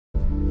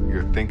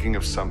You're thinking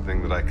of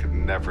something that I could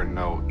never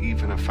know,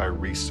 even if I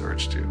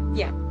researched you.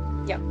 Yeah.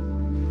 Yep.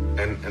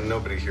 And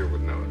nobody here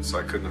would know it, so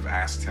I couldn't have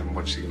asked him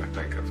what's she gonna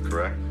think of,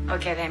 correct?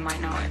 Okay, they might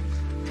know it.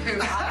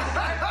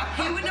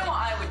 He would know,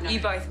 I would know. You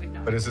both would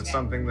know. But is it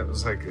something that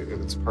was like,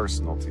 it's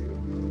personal to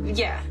you?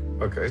 Yeah.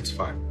 Okay, it's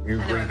fine. You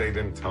agree they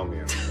didn't tell me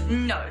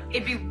anything? No,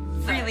 it'd be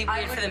really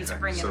weird for them to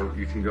bring it So up.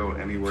 you can go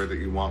anywhere that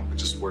you want, but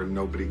just where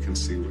nobody can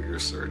see what you're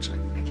searching.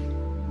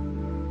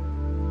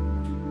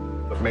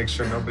 But make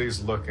sure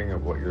nobody's looking at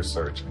what you're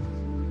searching.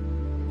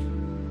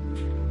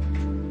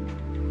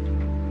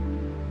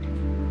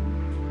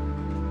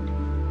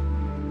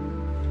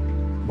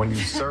 When you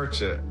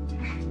search it,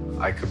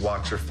 I could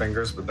watch your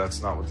fingers, but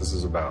that's not what this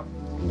is about.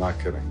 I'm not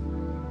kidding.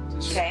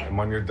 Okay. And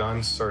when you're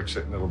done, search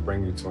it, and it'll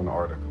bring you to an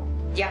article.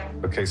 Yeah.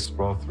 Okay,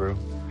 scroll through.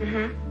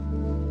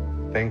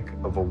 Mm-hmm. Think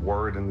of a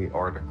word in the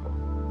article.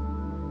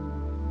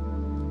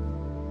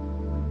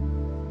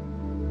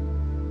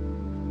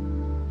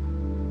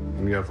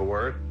 And you have a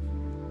word?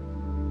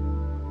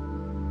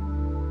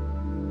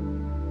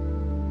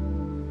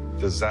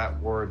 Does that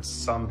word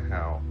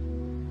somehow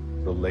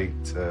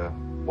relate to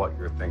what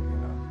you're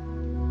thinking of?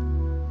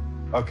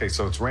 Okay,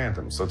 so it's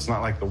random. So it's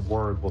not like the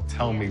word will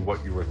tell me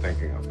what you were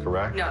thinking of,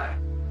 correct? No.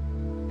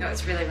 No,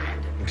 it's really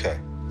random. Okay.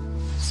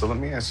 So let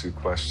me ask you a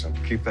question.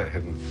 Keep that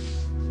hidden.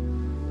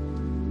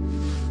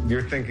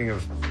 You're thinking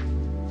of,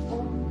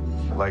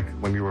 like,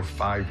 when you were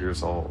 5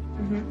 years old.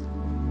 Mm-hmm.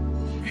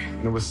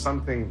 And it was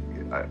something,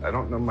 I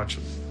don't know much,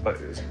 but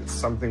it's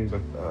something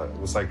with, it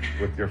was like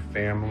with your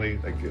family,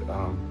 like,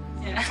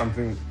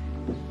 something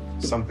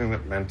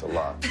that meant a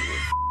lot to you.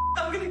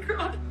 I'm gonna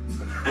cry.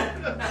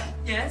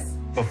 Yes?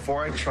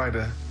 Before I try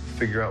to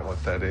figure out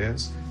what that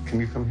is, can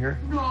you come here?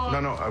 No.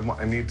 No,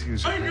 I need to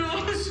use your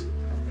hands.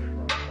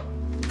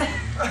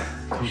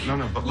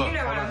 No, but look, You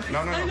know hold on. No,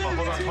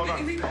 but hold on.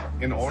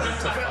 In order to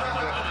find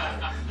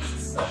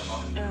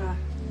it...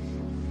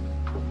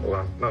 Hold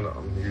on. No, I'm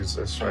gonna use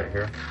this right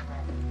here.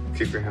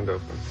 Keep your hand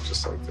open,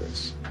 just like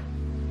this.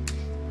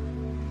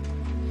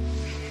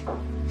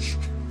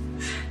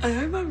 I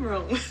hope I'm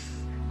wrong.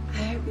 I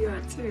hope you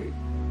are too.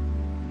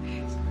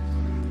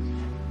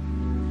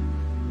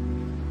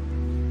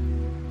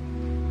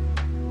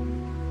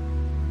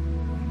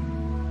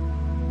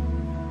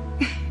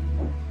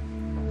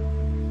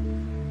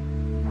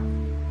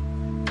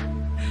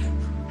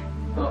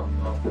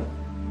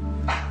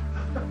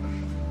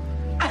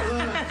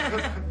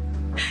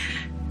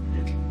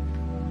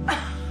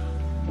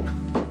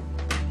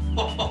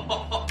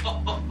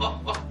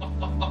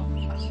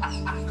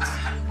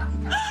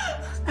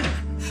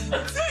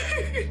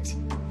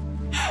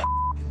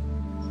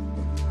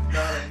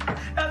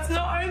 That's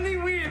not only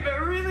weird, but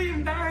really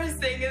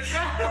embarrassing as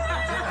well.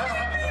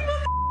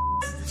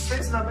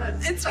 It's not bad.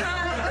 It's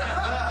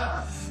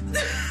right.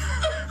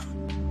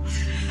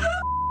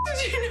 Did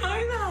you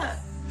know that?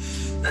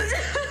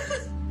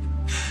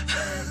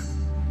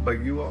 But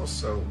you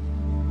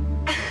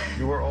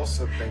were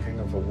also thinking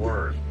of a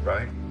word,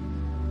 right?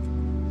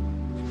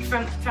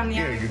 From the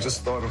Yeah, article. you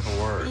just thought of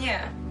a word.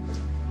 Yeah.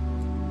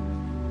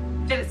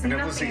 But it's And it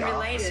was nothing the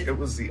related. It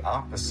was the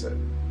opposite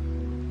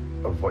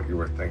of what you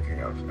were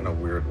thinking of in a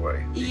weird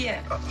way.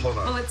 Yeah. Hold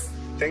on. Well, it's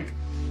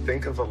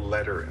Think of a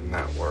letter in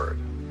that word.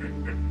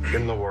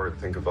 In the word,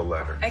 think of a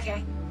letter.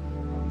 okay.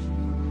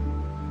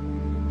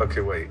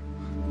 Okay, wait.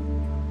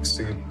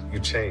 So you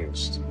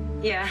changed.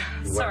 Yeah.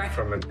 You Sorry. went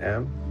from an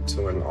M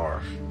to an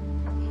R.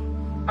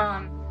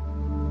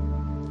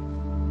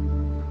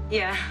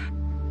 Yeah.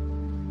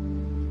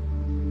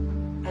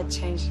 I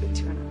changed it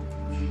to an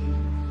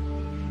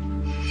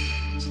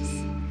just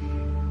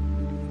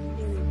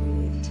really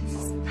weird.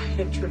 Just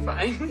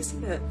petrifying,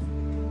 isn't it?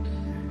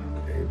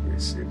 A, B,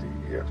 C, D,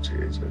 E, F, G,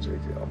 H, I, J, K,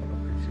 L, M, N, O,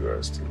 P, Q, R,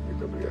 S, T, U,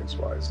 W, X,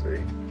 Y, Z.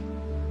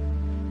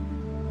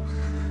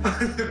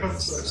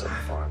 Such a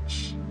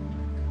bunch.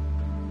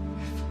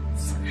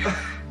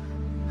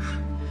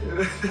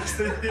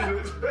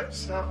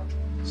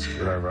 See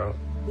what I wrote?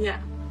 Yeah.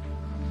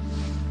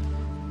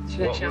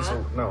 Should I show it?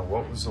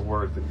 What was the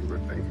word that you were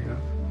thinking of?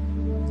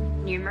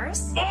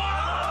 Numerous?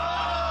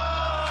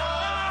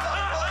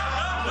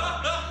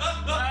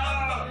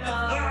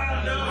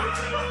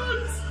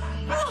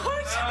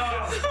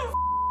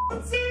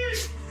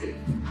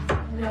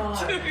 No.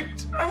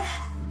 Dude.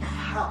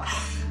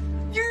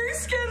 You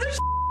scared the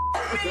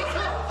out of me.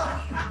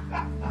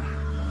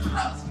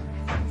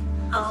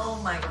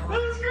 Oh my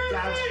god.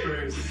 That's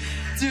crazy.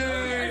 Dude,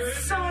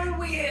 it's so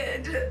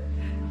weird.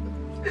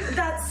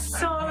 That's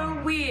so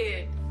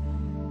weird.